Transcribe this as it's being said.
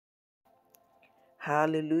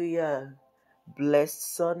Hallelujah.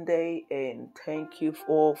 Blessed Sunday, and thank you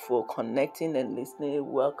all for connecting and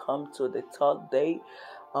listening. Welcome to the third day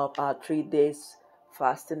of our 3 days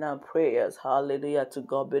fasting and prayers. Hallelujah. To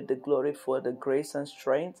God be the glory for the grace and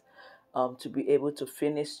strength to be able to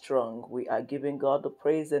finish strong. We are giving God the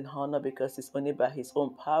praise and honor because it's only by His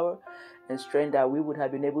own power and strength that we would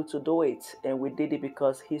have been able to do it. And we did it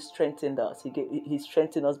because He strengthened us. He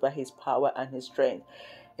strengthened us by His power and His strength.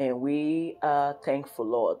 And we are thankful,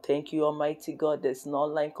 Lord. Thank you, Almighty God. There's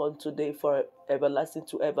none like unto thee, for everlasting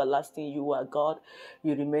to everlasting. You are God.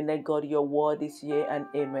 You remain a God. Your word is yea and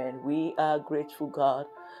amen. We are grateful, God.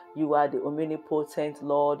 You are the omnipotent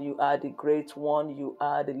Lord. You are the great one. You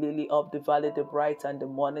are the lily of the valley, the bright and the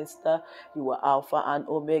morning star. You are Alpha and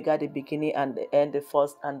Omega, the beginning and the end, the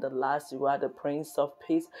first and the last. You are the Prince of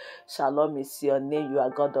Peace. Shalom is your name. You are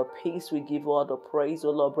God of peace. We give you all the praise, O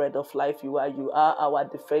Lord, bread of life. You are our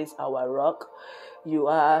defense, our rock. You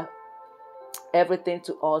are everything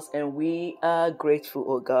to us, and we are grateful,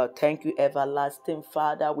 oh God. Thank you, everlasting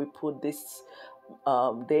Father. We put this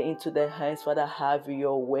day into their hands. Father, have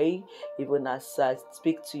your way, even as I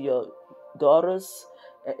speak to your daughters.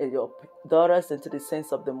 Your daughters into the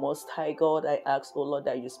sense of the Most High God. I ask, oh Lord,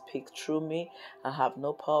 that you speak through me. I have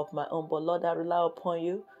no power of my own, but Lord, I rely upon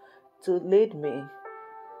you to lead me,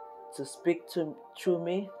 to speak to through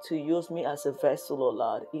me, to use me as a vessel, O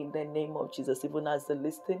Lord, in the name of Jesus. Even as they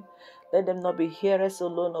listen, let them not be hearers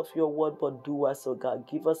alone of your word, but doers, O God.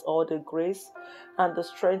 Give us all the grace and the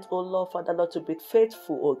strength, O Lord, Father, Lord, to be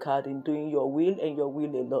faithful, O God, in doing your will and your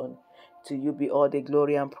will alone. To you be all the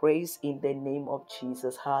glory and praise in the name of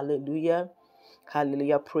Jesus. Hallelujah.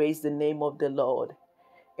 Hallelujah. Praise the name of the Lord.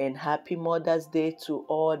 And happy Mother's Day to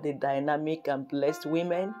all the dynamic and blessed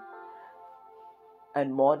women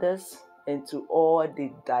and mothers, and to all the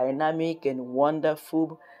dynamic and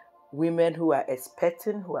wonderful women who are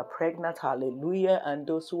expecting, who are pregnant, hallelujah, and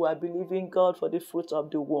those who are believing God for the fruit of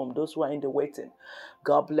the womb, those who are in the waiting.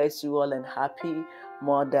 God bless you all and happy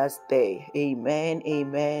Mother's Day. Amen,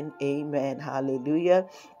 amen, amen, hallelujah.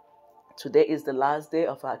 Today is the last day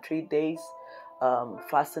of our 3 days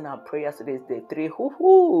fasting and prayer. Today is day 3.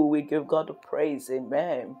 We give God the praise,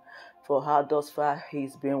 amen, for how thus far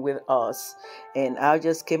He's been with us. And I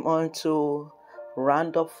just came on to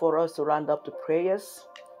round up the prayers,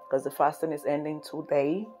 because the fasting is ending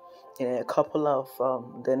today in a couple of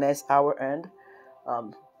the next hour end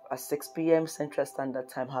at 6 p.m. Central Standard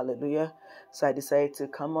Time. Hallelujah. So I decided to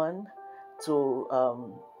come on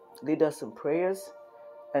to lead us in prayers,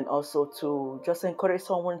 and also to just encourage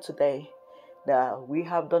someone today that we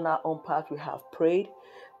have done our own part. We have prayed.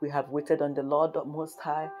 We have waited on the Lord the Most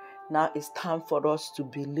High. Now it's time for us to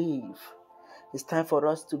believe. It's time for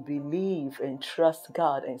us to believe and trust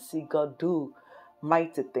God and see God do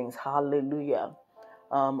mighty things. Hallelujah.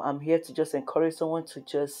 I'm here to just encourage someone to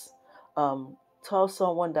just tell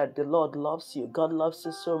someone that the Lord loves you. God loves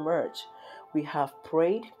you so much. We have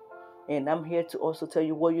prayed. And I'm here to also tell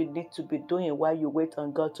you what you need to be doing while you wait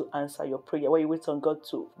on God to answer your prayer. While you wait on God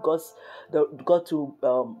to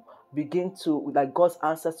begin to, like, God's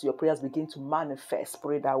answers to your prayers begin to manifest.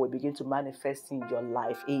 Pray that will begin to manifest in your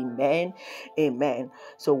life. Amen. Amen.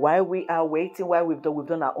 So while we are waiting, while we've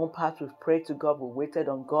done our own part, we've prayed to God, we waited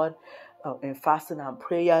on God in fasting and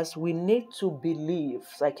prayers. We need to believe.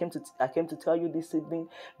 So I came to tell you this evening,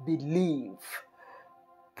 believe.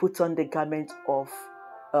 Put on the garment of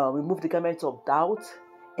remove the garment of doubt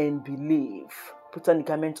and believe. Put on the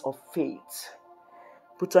garment of faith.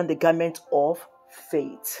 Put on the garment of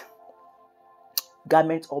faith.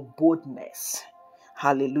 Garment of boldness.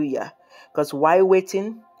 Hallelujah. Because while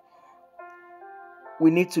waiting,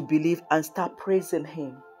 we need to believe and start praising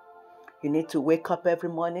Him. You need to wake up every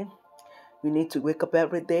morning. You need to wake up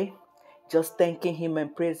every day, just thanking Him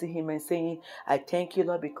and praising Him and saying, I thank you,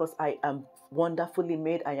 Lord, because I am wonderfully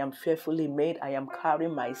made. I am fearfully made. I am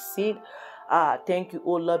carrying my seed. Thank you,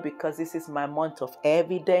 oh Lord, because this is my month of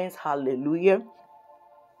evidence. Hallelujah.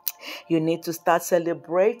 You need to start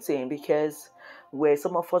celebrating, because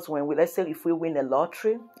some of us, let's say if we win a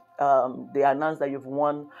lottery, they announce that you've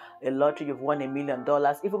won a lottery, you've won $1 million.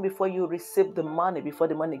 Even before you receive the money, before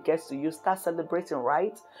the money gets to you, start celebrating,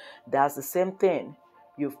 right? That's the same thing.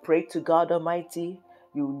 You've prayed to God Almighty.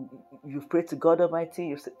 You've prayed to God Almighty.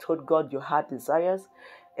 You've told God your heart desires.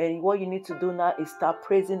 And what you need to do now is start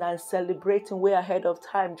praising and celebrating way ahead of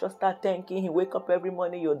time. Just start thanking Him. Wake up every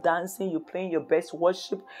morning, you're dancing, you're playing your best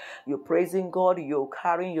worship, you're praising God, you're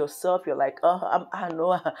carrying yourself. You're like, oh, I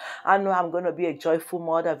know I'm going to be a joyful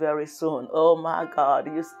mother very soon. Oh my God.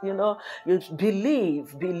 You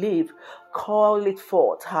believe, call it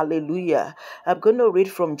forth. Hallelujah. I'm going to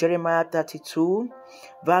read from Jeremiah 32,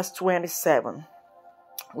 verse 27.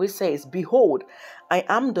 Which says, behold, I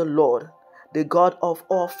am the Lord, the God of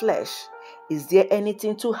all flesh. Is there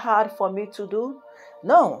anything too hard for me to do?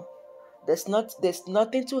 No, there's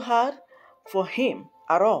nothing too hard for Him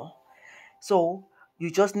at all. So you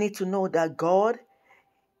just need to know that God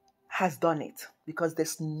has done it, because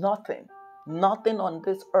there's nothing on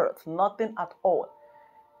this earth, nothing at all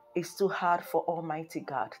is too hard for Almighty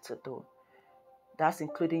God to do. That's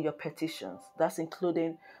including your petitions. That's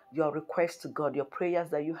including your requests to God, your prayers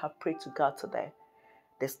that you have prayed to God today.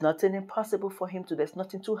 There's nothing impossible for Him to do. There's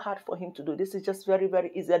nothing too hard for Him to do. This is just very,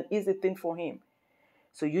 very easy, an easy thing for Him.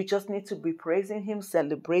 So you just need to be praising Him,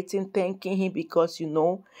 celebrating, thanking Him, because you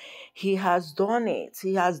know He has done it.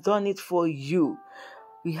 He has done it for you.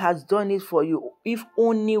 He has done it for you. If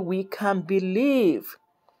only we can believe.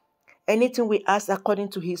 Anything we ask according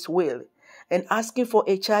to His will. And asking for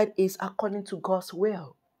a child is according to God's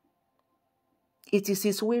will. It is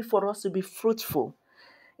His will for us to be fruitful.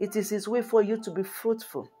 It is His will for you to be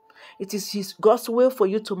fruitful. It is God's will for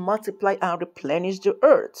you to multiply and replenish the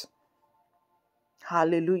earth.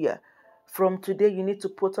 Hallelujah. From today, you need to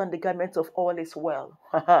put on the garment of all is well.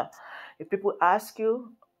 If people ask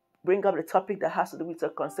you, bring up the topic that has to do with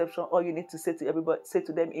your conception, all you need to say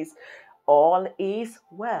to them is, all is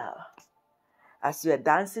well. As you are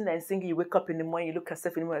dancing and singing, you wake up in the morning, you look at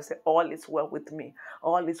yourself in the mirror and say, all is well with me.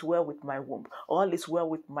 All is well with my womb. All is well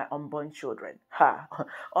with my unborn children.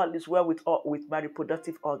 All is well with my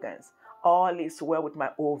reproductive organs. All is well with my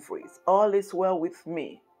ovaries. All is well with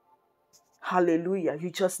me. Hallelujah. You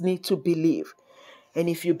just need to believe. And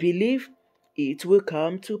if you believe, it will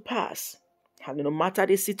come to pass. No matter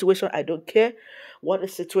the situation, I don't care what the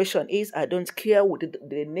situation is. I don't care what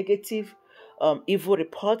the negative evil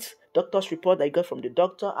report, doctor's report that you got from the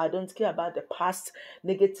doctor. I don't care about the past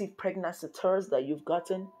negative pregnancy tests that you've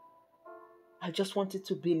gotten. I just want you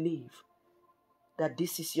to believe that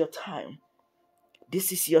this is your time.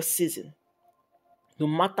 This is your season. No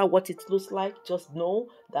matter what it looks like, just know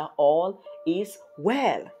that all is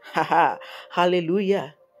well.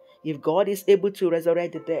 Hallelujah. If God is able to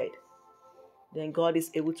resurrect the dead, then God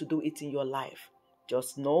is able to do it in your life.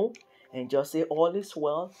 Just know and just say, all is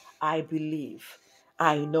well. I believe.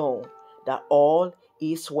 I know that all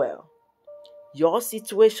is well. Your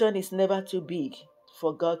situation is never too big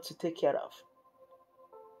for God to take care of.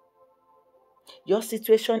 Your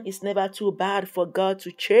situation is never too bad for God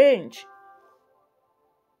to change.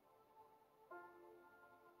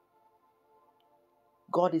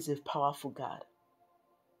 God is a powerful God.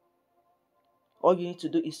 All you need to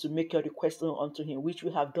do is to make your request unto Him, which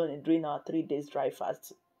we have done during our 3 days dry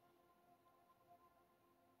fast.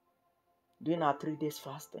 During our 3 days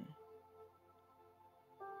fasting.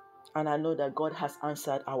 And I know that God has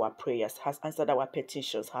answered our prayers, has answered our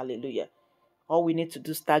petitions. Hallelujah. All we need to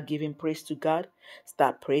do is start giving praise to God.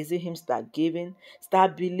 Start praising Him. Start giving.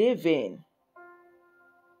 Start believing.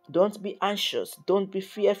 Don't be anxious. Don't be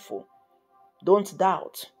fearful. Don't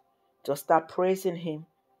doubt. Just start praising Him.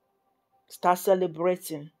 Start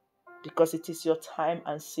celebrating. Because it is your time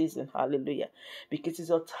and season. Hallelujah. Because it is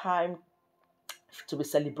your time to be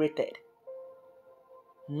celebrated.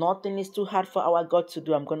 Nothing is too hard for our God to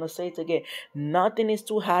do. I'm going to say it again. Nothing is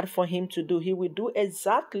too hard for Him to do. He will do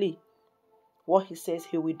exactly what He says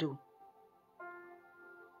He will do.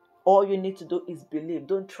 All you need to do is believe.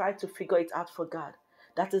 Don't try to figure it out for God.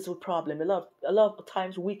 That is the problem. A lot of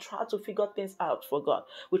times we try to figure things out for God.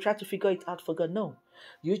 We try to figure it out for God. No.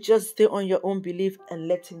 You just stay on your own belief and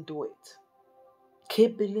let Him do it.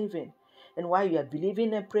 Keep believing. And while you are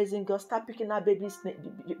believing and praising God, start picking out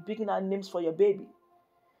names for your baby.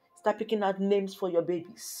 Start picking out names for your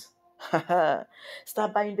babies.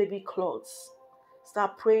 Start buying baby clothes.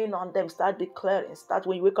 Start praying on them. Start declaring. Start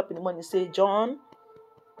when you wake up in the morning, say, John,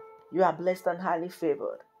 you are blessed and highly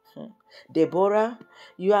favored. Deborah,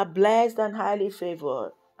 you are blessed and highly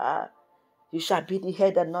favored. You shall be the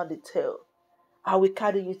head and not the tail. I will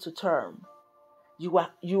carry you to term.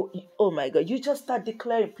 Oh my God. You just start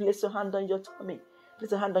declaring. Place your hand on your tummy.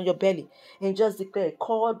 Place your hand on your belly. And just declare.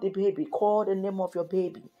 Call the baby. Call the name of your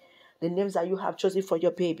baby. The names that you have chosen for your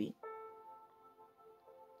baby.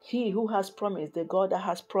 He who has promised, the God that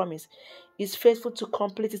has promised, is faithful to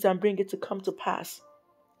complete it and bring it to come to pass.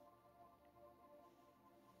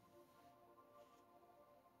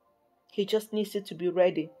 He just needs you to be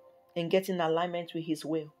ready and get in alignment with His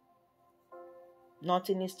will.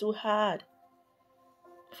 Nothing is too hard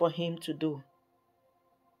for Him to do.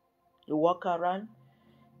 You walk around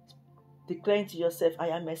declaring to yourself, I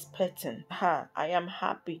am expecting. I am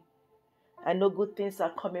happy. I know good things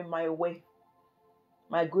are coming my way.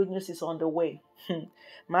 My good news is on the way.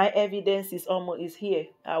 My evidence is here.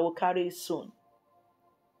 I will carry it soon.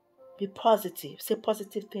 Be positive. Say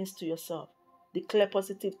positive things to yourself. Declare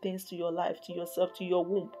positive things to your life, to yourself, to your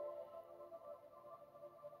womb.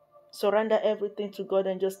 Surrender everything to God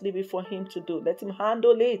and just leave it for Him to do. Let Him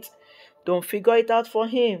handle it. Don't figure it out for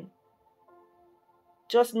Him.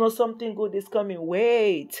 Just know something good is coming.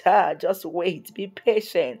 Wait. Just wait. Be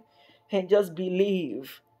patient. And just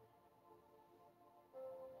believe.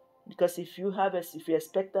 Because if you're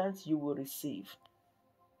expectant, you will receive.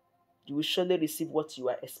 You will surely receive what you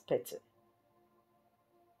are expecting.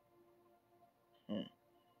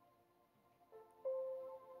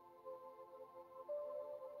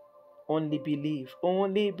 Only believe.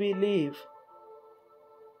 Only believe.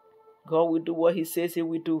 God will do what He says He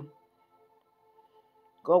will do.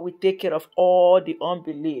 God will take care of all the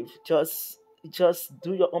unbelief. Just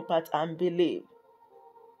do your own part and believe.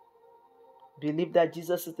 Believe that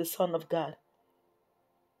Jesus is the Son of God.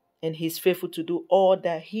 And He's faithful to do all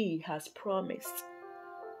that He has promised.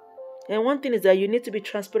 And one thing is that you need to be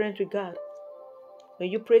transparent with God.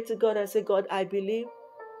 When you pray to God and say, God, I believe,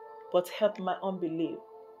 but help my unbelief.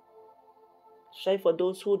 Share for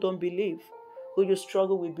those who don't believe, who you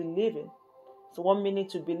struggle with believing. So 1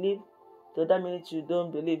 minute you believe, the other minute you don't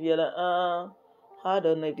believe. You're like, I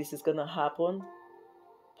don't know if this is going to happen.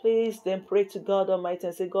 Please then pray to God Almighty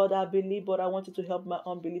and say, God, I believe, but I want you to help my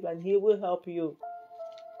unbelief, and He will help you.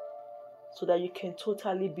 So that you can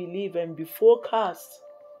totally believe and be focused.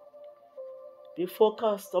 Be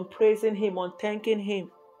focused on praising Him, on thanking Him.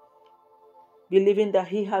 Believing that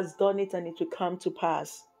He has done it and it will come to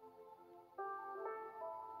pass.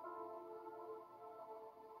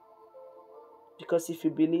 Because if you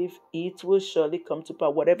believe, it will surely come to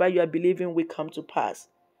pass. Whatever you are believing will come to pass.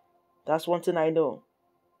 That's one thing I know.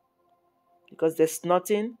 Because there's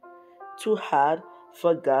nothing too hard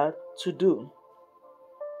for God to do.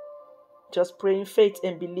 Just pray in faith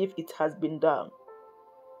and believe it has been done.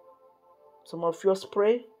 Some of you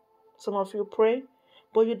pray,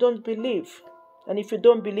 but you don't believe. And if you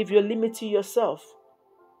don't believe, you're limiting yourself.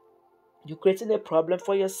 You're creating a problem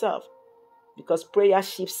for yourself. Because prayer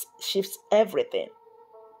shifts everything.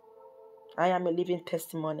 I am a living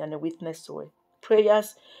testimony and a witness to it.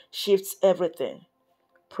 Prayers shifts everything.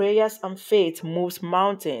 Prayers and faith moves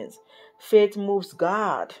mountains. Faith moves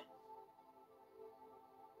God.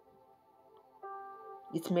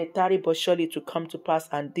 It may tarry, but surely to come to pass.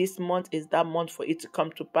 And this month is that month for it to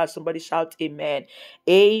come to pass. Somebody shout amen.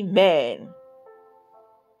 Amen.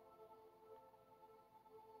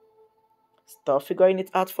 Stop figuring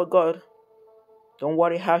it out for God. Don't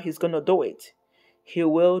worry how He's going to do it. He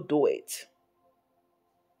will do it.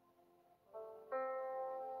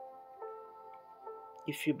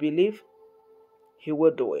 If you believe, He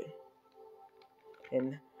will do it.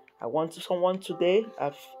 And I want someone today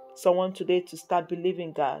to start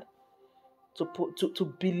believing God.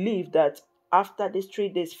 To believe that after these 3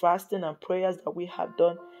 days fasting and prayers that we have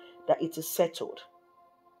done, that it is settled.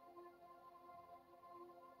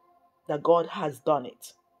 That God has done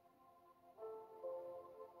it.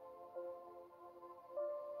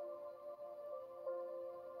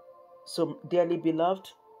 So, dearly beloved,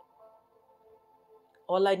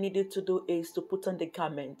 all I needed to do is to put on the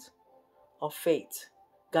garment of faith,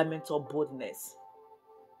 garment of boldness,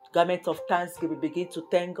 garment of thanksgiving. Begin to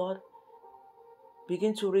thank God.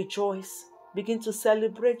 Begin to rejoice. Begin to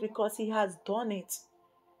celebrate because He has done it.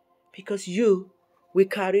 Because you will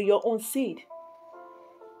carry your own seed.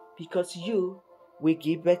 Because you will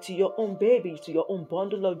give birth to your own baby, to your own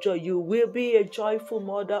bundle of joy. You will be a joyful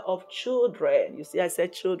mother of children. You see, I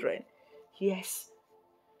said children. Yes.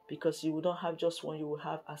 Because you will not have just one, you will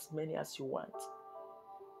have as many as you want.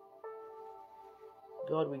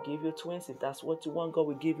 God will give you twins. If that's what you want, God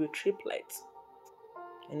will give you triplets.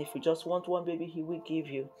 And if you just want one baby, He will give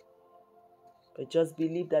you. But just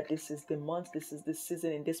believe that this is the month, this is the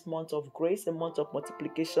season, in this month of grace, a month of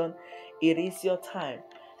multiplication. It is your time.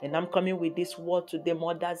 And I'm coming with this word today,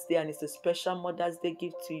 Mother's Day, and it's a special Mother's Day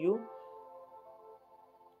gift to you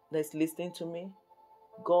that's listening to me.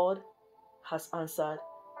 God has answered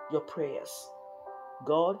your prayers.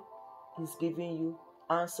 God is giving you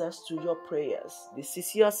answers to your prayers. This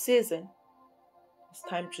is your season. It's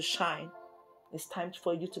time to shine. It's time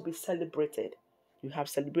for you to be celebrated. You have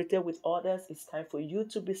celebrated with others. It's time for you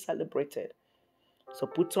to be celebrated. So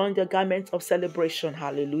put on the garment of celebration.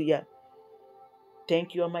 Hallelujah.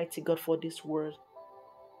 Thank you, Almighty God, for this word.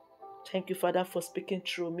 Thank you, Father, for speaking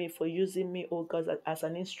through me, for using me, oh God, as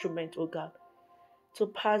an instrument, oh God, to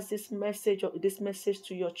pass this message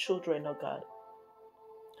to your children, oh God.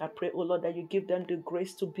 I pray, oh Lord, that you give them the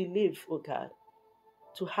grace to believe, oh God,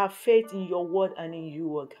 to have faith in your word and in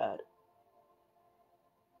you, oh God,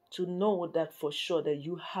 to know that for sure that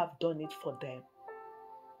you have done it for them.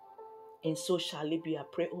 And so shall it be. I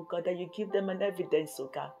pray, oh God, that you give them an evidence, oh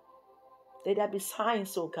God. Let there be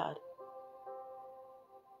signs, oh God,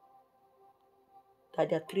 that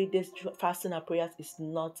their 3 days fasting and prayers is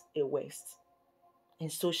not a waste.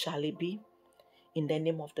 And so shall it be. In the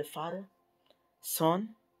name of the Father, Son,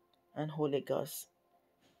 and Holy Ghost.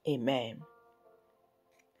 Amen.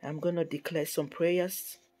 I'm going to declare some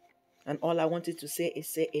prayers. And all I wanted to say is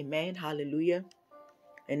say amen. Hallelujah.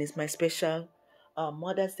 And it's my special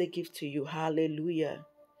Mother's Day gift to you. Hallelujah.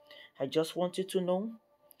 I just want you to know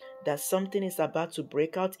that something is about to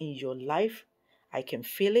break out in your life. I can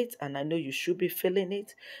feel it, and I know you should be feeling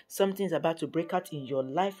it. Something is about to break out in your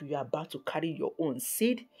life. You are about to carry your own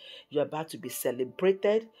seed. You're about to be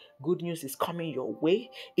celebrated. Good news is coming your way.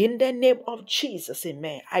 In the name of Jesus,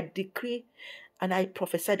 amen. I decree and I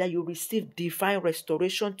prophesy that you receive divine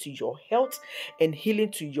restoration to your health and healing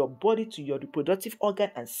to your body, to your reproductive organ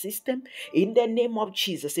and system. In the name of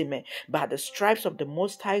Jesus, amen. By the stripes of the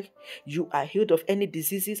Most High, you are healed of any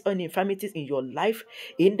diseases or infirmities in your life.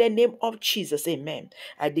 In the name of Jesus, amen.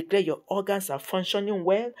 I declare your organs are functioning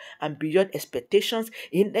well and beyond expectations.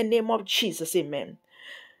 In the name of Jesus, amen.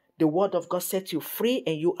 The word of God sets you free,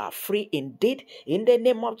 and you are free indeed. In the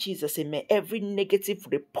name of Jesus, amen. Every negative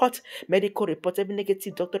report, medical report, every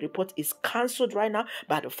negative doctor report is cancelled right now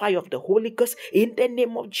by the fire of the Holy Ghost. In the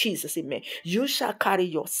name of Jesus, amen. You shall carry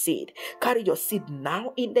your seed. Carry your seed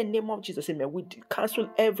now in the name of Jesus, amen. We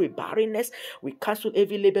cancel every barrenness. We cancel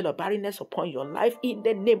every label of barrenness upon your life in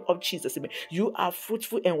the name of Jesus, amen. You are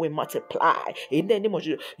fruitful and will multiply. In the name of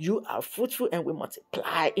Jesus, you are fruitful and will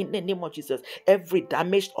multiply. In the name of Jesus, every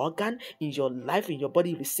damaged organ in your life, in your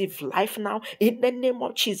body, receive life now in the name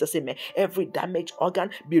of Jesus, amen. Every damaged organ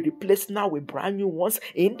be replaced now with brand new ones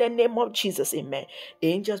in the name of Jesus, amen.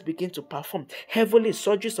 Angels begin to perform heavenly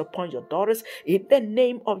surgeries upon your daughters in the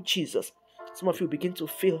name of Jesus. Some of you begin to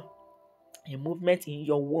feel a movement in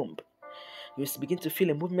your womb. You begin to feel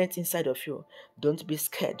a movement inside of you. Don't be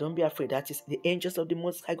scared. Don't be afraid. That is the angels of the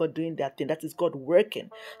Most High God doing that thing. That is God working.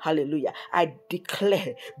 Hallelujah. I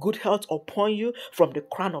declare good health upon you from the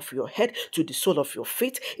crown of your head to the sole of your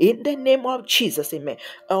feet. In the name of Jesus, amen.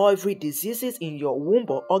 Every diseases in your womb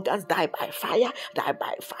or organs die by fire, die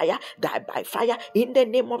by fire, die by fire. In the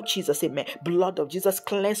name of Jesus, amen. Blood of Jesus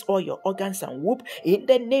cleanse all your organs and womb. In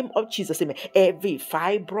the name of Jesus, amen. Every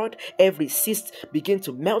fibroid, every cyst begin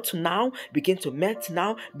to melt now. Begin to melt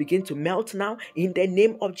now. Begin to melt now. In the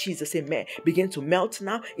name of Jesus, amen. Begin to melt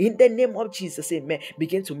now. In the name of Jesus, amen.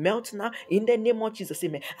 Begin to melt now. In the name of Jesus,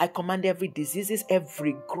 amen. I command every diseases,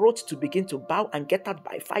 every growth to begin to bow and get out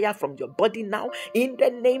by fire from your body now. In the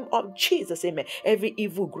name of Jesus, amen. Every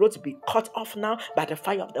evil growth be cut off now by the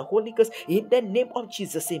fire of the Holy Ghost. In the name of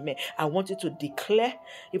Jesus, amen. I want you to declare,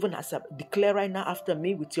 even as I declare right now after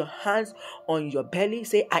me, with your hands on your belly,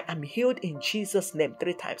 say, I am healed in Jesus' name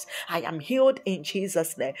 3 times. I am healed in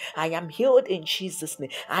Jesus' name. I am healed in Jesus'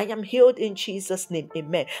 name. I am healed in Jesus' name.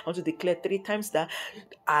 Amen. I want to declare 3 times that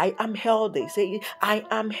I am healthy. Say, I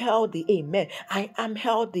am healthy. Amen. I am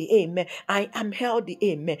healthy. Amen. I am healthy.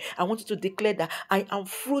 Amen. I want you to declare that I am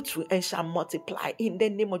fruitful and shall multiply. In the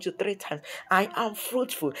name of Jesus, 3 times. I am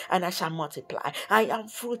fruitful and I shall multiply. I am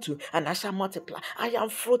fruitful and I shall multiply. I am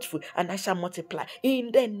fruitful and I shall multiply.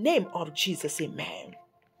 In the name of Jesus. Amen.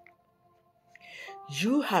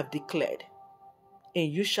 You have declared,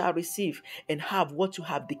 and you shall receive and have what you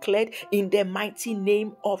have declared in the mighty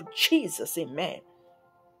name of Jesus. Amen.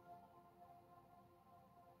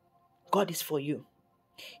 God is for you.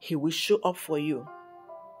 He will show up for you.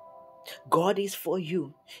 God is for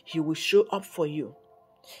you. He will show up for you.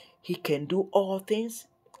 He can do all things.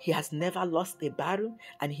 He has never lost a battle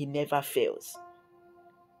and he never fails.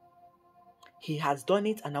 He has done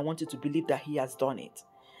it, and I want you to believe that he has done it.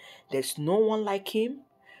 There's no one like him.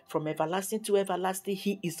 From everlasting to everlasting,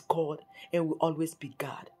 he is God and will always be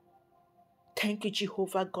God. Thank you,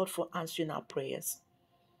 Jehovah God, for answering our prayers.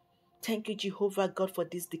 Thank you, Jehovah God, for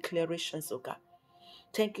these declarations, oh God.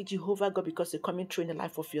 Thank you, Jehovah God, because you're coming through in the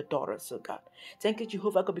life of your daughters, oh God. Thank you,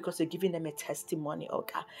 Jehovah God, because you're giving them a testimony, oh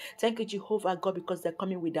God. Thank you, Jehovah God, because they're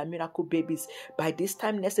coming with their miracle babies. By this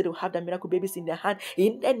time next year, they'll have their miracle babies in their hand.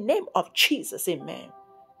 In the name of Jesus, amen.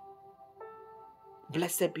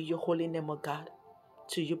 Blessed be your holy name, oh God.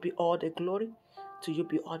 To you be all the glory. To you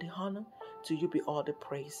be all the honor. To you be all the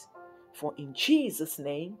praise. For in Jesus'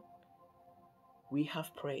 name we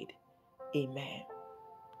have prayed. Amen.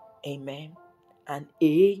 Amen. And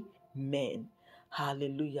amen.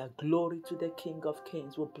 Hallelujah. Glory to the King of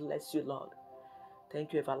Kings. We bless you, Lord.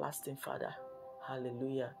 Thank you, everlasting Father.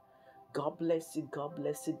 Hallelujah. God bless you. God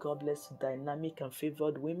bless you. God bless you. Dynamic and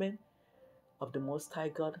favored women of the Most High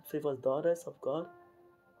God, favored daughters of God.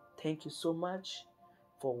 Thank you so much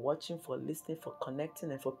for watching, for listening, for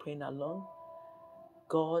connecting, and for praying along.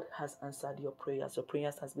 God has answered your prayers. Your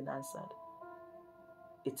prayers has been answered.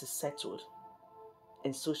 It is settled.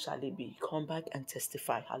 And so shall it be. Come back and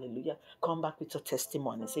testify. Hallelujah. Come back with your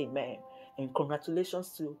testimonies. Amen. And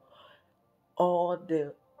congratulations to all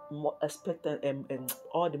the expectant and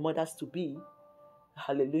all the mothers to be.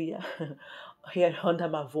 Hallelujah. Here under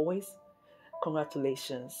my voice.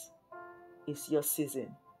 Congratulations. It's your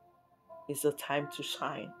season. It's your time to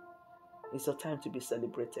shine. It's your time to be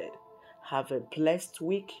celebrated. Have a blessed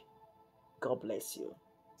week. God bless you.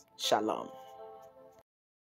 Shalom.